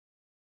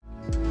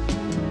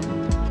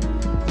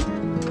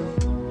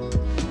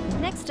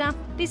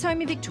This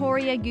home in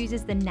Victoria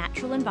uses the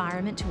natural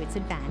environment to its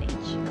advantage.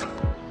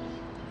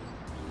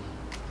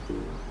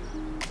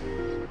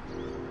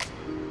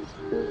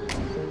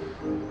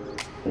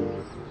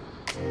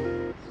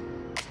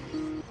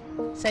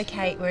 So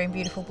Kate, we're in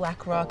beautiful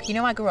Black Rock. You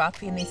know, I grew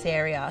up in this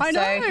area. I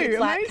know, so it's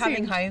like amazing.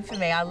 coming home for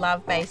me. I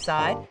love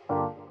Bayside.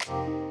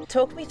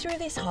 Talk me through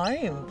this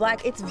home.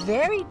 Like, it's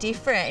very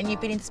different, and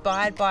you've been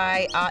inspired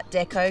by Art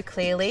Deco,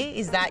 clearly.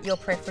 Is that your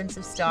preference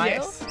of style?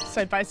 Yes.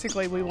 So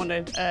basically we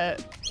wanted a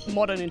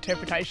modern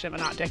interpretation of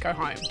an Art Deco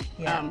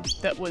home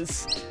that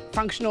was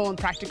functional and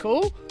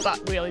practical,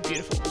 but really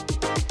beautiful.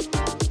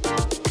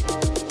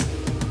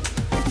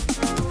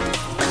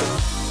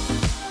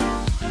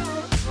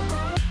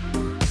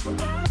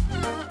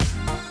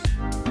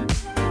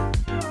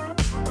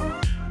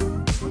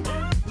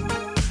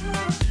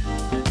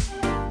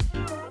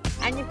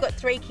 And you've got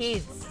 3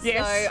 kids.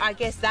 Yes. So I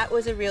guess that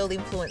was a real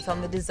influence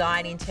on the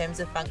design in terms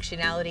of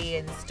functionality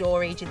and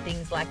storage and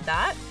things like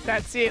that.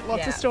 That's it,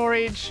 lots of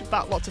storage,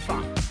 but lots of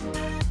fun.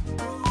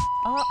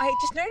 Oh, I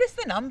just noticed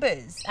the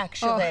numbers,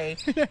 actually.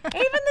 Even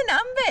the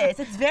numbers.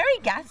 It's very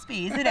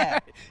Gatsby, isn't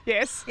it?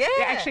 Yes. Yeah.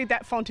 Actually,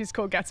 that font is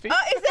called Gatsby.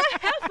 Oh, is that?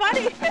 How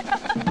funny.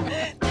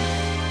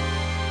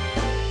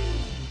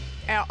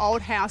 Our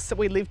old house that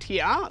we lived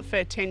here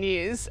for 10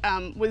 years,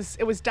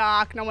 it was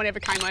dark, no one ever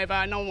came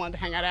over, no one wanted to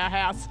hang out at our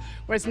house.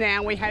 Whereas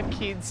now we have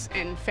kids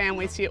and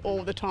families here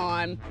all the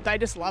time. They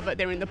just love it.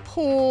 They're in the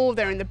pool,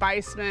 they're in the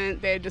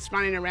basement, they're just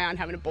running around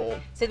having a ball.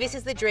 So this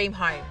is the dream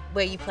home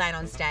where you plan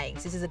on staying.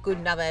 So this is a good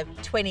another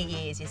 20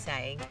 years, you're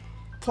saying?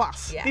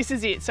 Plus, this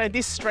is it. So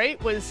this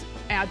street was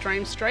our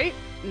dream street.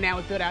 Now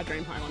we've built our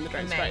dream home on the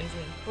dream street. Amazing.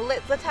 Well,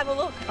 let's have a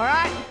look. All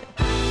right.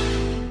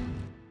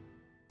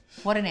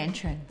 What an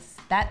entrance.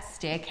 That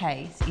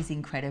staircase is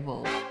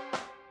incredible.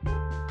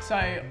 So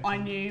I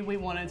knew we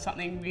wanted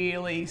something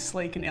really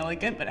sleek and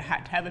elegant, but it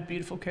had to have a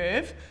beautiful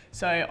curve.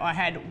 So I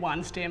had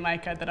one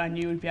stairmaker that I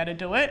knew would be able to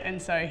do it, and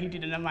so he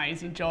did an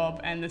amazing job,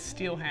 and the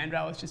steel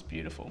handrail was just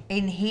beautiful.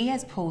 And he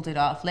has pulled it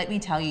off. Let me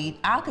tell you,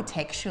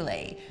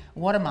 architecturally,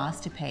 what a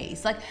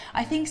masterpiece. Like,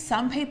 I think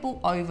some people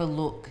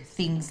overlook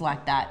things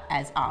like that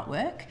as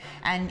artwork.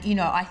 And, you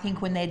know, I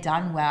think when they're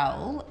done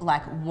well,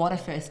 like, what a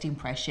first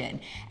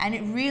impression. And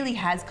it really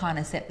has kind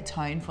of set the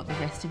tone for what the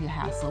rest of your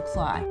house looks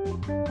like.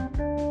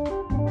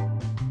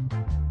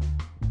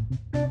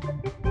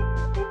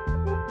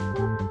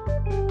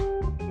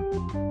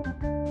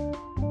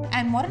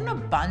 And what an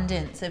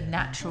abundance of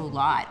natural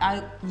light.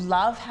 I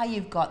love how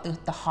you've got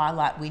the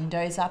highlight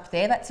windows up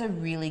there. That's a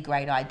really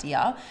great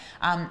idea.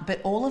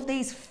 But all of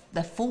these,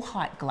 the full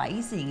height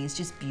glazing is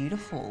just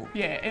beautiful.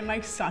 Yeah, it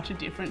makes such a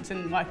difference.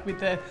 And like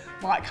with the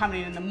light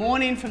coming in the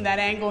morning from that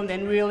angle and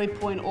then really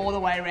pulling all the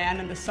way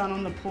around and the sun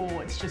on the pool,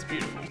 it's just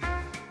beautiful.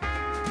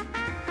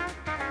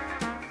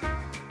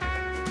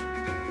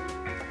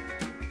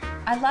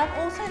 I love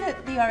also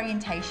that the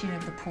orientation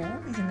of the pool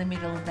is in the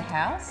middle of the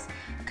house,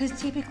 because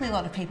typically a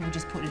lot of people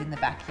just put it in the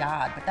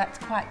backyard, but that's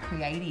quite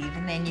creative.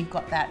 And then you've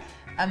got that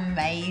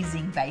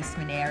amazing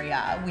basement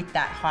area with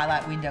that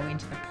highlight window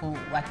into the pool.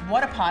 Like,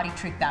 what a party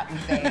trick that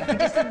would be. I can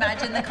just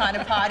imagine the kind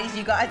of parties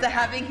you guys are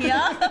having here.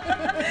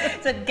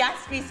 It's a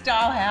Gatsby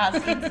style house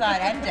inside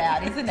and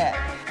out, isn't it?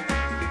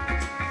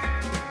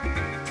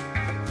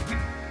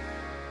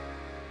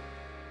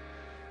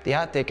 The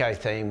Art Deco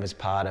theme was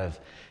part of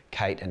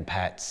Kate and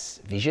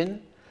Pat's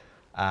vision.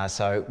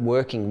 So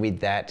working with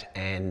that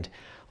and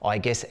I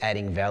guess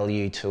adding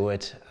value to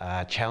it,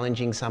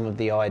 challenging some of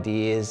the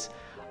ideas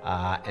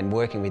and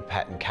working with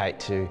Pat and Kate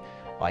to,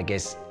 I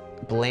guess,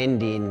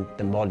 blend in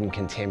the modern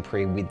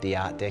contemporary with the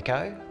Art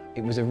Deco.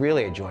 It was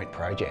really a joint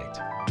project.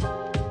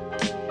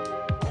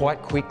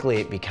 Quite quickly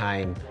it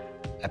became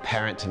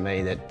apparent to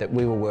me that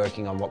we were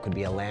working on what could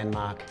be a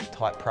landmark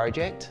type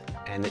project,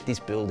 and that this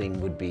building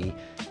would be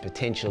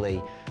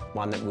potentially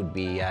one that would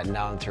be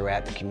known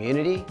throughout the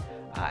community,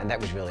 and that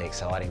was really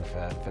exciting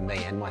for me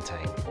and my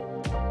team.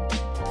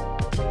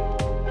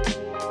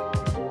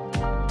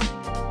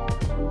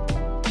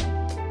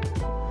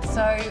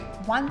 So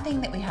one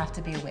thing that we have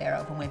to be aware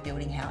of when we're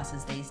building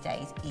houses these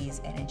days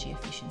is energy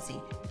efficiency.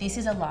 This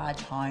is a large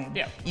home.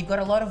 Yeah. You've got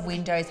a lot of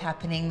windows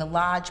happening, the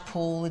large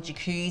pool, the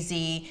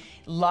jacuzzi,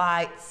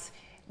 lights.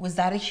 Was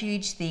that a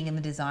huge thing in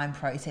the design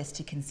process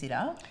to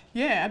consider?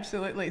 Yeah,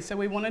 absolutely. So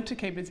we wanted to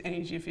keep it as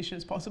energy efficient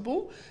as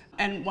possible.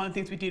 And one of the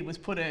things we did was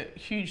put a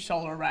huge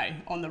solar array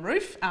on the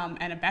roof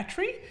and a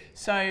battery.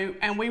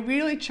 And we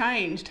really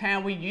changed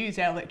how we use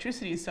our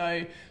electricity.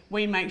 So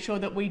we make sure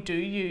that we do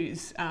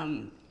use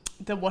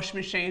the washing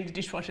machine, the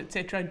dishwasher,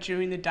 etc.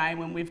 during the day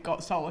when we've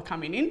got solar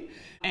coming in.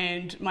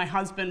 And my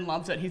husband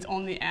loves it. He's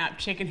on the app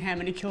checking how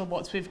many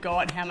kilowatts we've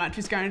got, how much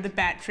is going to the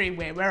battery,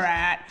 where we're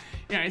at.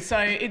 You know, so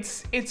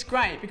it's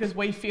great because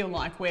we feel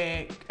like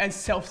we're as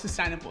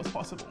self-sustainable as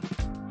possible.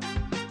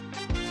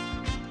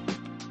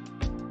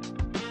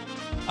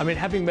 I mean,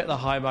 having met the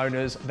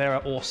homeowners,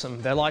 they're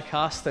awesome. They're like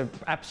us, they're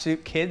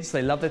absolute kids,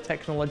 they love their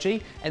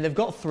technology, and they've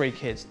got 3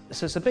 kids,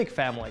 so it's a big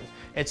family.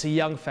 It's a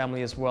young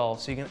family as well,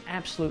 so you can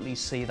absolutely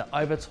see that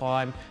over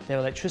time, their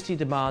electricity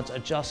demands are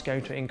just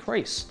going to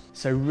increase.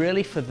 So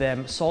really for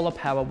them, solar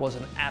power was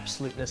an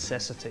absolute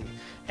necessity.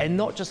 And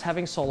not just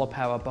having solar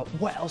power, but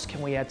what else can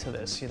we add to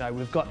this? You know,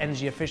 we've got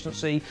energy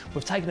efficiency,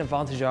 we've taken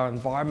advantage of our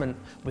environment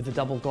with the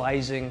double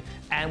glazing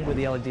and with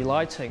the LED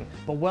lighting,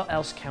 but what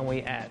else can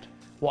we add?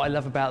 What I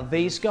love about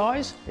these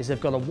guys is they've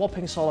got a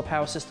whopping solar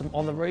power system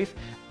on the roof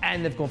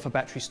and they've gone for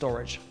battery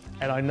storage.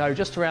 And I know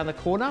just around the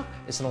corner,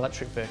 it's an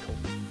electric vehicle.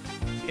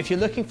 If you're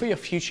looking for your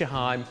future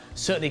home,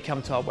 certainly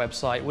come to our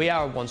website. We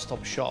are a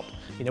one-stop shop.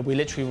 You know, we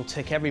literally will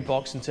tick every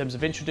box in terms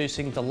of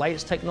introducing the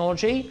latest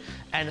technology,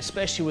 and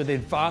especially with the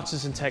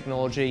advances in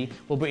technology,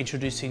 we'll be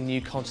introducing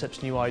new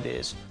concepts, new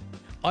ideas.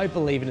 I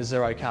believe in a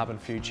zero carbon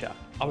future.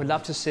 I would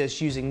love to see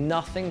us using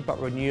nothing but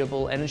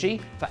renewable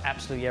energy for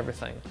absolutely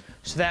everything.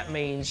 So that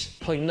means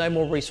pulling no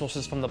more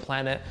resources from the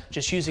planet,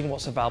 just using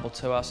what's available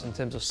to us in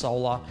terms of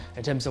solar,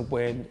 in terms of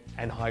wind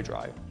and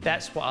hydro.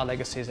 That's what our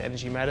legacy is at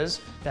Energy Matters.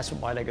 That's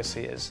what my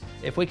legacy is.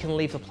 If we can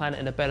leave the planet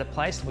in a better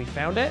place than we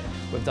found it,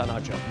 we've done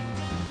our job.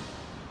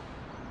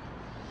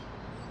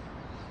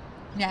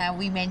 Now,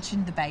 we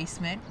mentioned the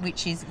basement,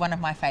 which is one of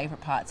my favourite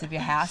parts of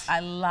your house.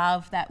 I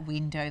love that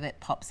window that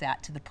pops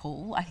out to the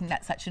pool. I think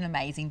that's such an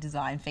amazing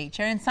design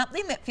feature and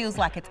something that feels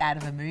like it's out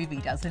of a movie,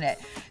 doesn't it?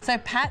 So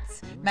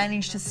Pat's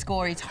managed to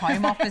score his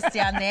home office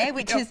down there,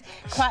 which is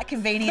quite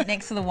convenient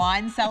next to the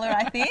wine cellar,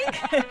 I think.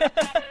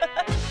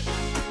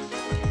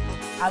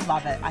 I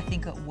love it. I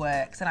think it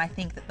works, and I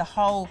think that the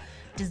whole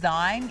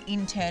design,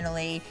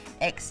 internally,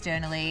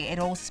 externally, it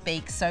all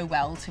speaks so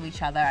well to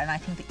each other, and I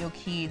think that your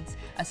kids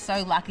are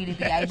so lucky to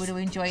be able to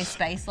enjoy a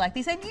space like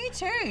this, and you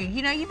too.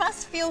 You know, you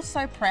must feel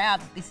so proud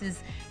that this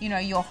is, you know,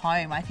 your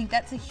home. I think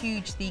that's a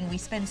huge thing. We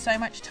spend so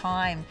much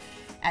time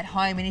at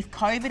home, and if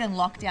COVID and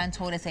lockdown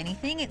taught us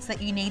anything, it's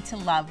that you need to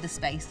love the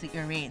space that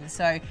you're in.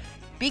 So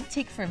big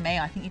tick from me.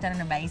 I think you've done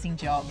an amazing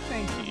job.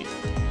 Thank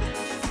you.